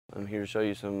I'm here to show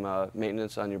you some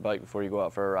maintenance on your bike before you go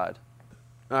out for a ride.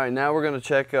 All right, now we're going to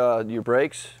check your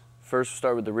brakes. First, we'll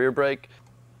start with the rear brake.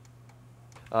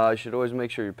 You should always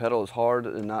make sure your pedal is hard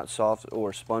and not soft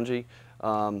or spongy.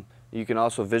 You can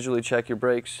also visually check your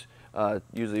brakes.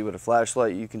 Usually with a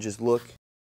flashlight, you can just look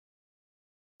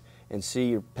and see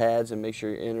your pads and make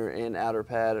sure your inner and outer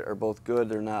pad are both good.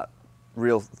 They're not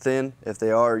real thin. If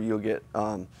they are, you'll get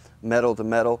metal to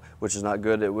metal, which is not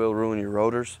good. It will ruin your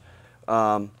rotors.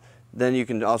 Then you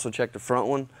can also check the front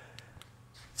one.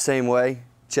 Same way,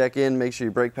 check in, make sure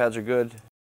your brake pads are good.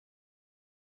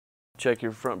 Check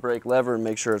your front brake lever and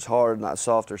make sure it's hard, not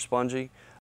soft or spongy.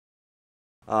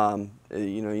 You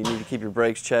need to keep your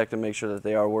brakes checked and make sure that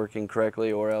they are working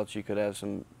correctly, or else you could have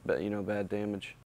some bad damage.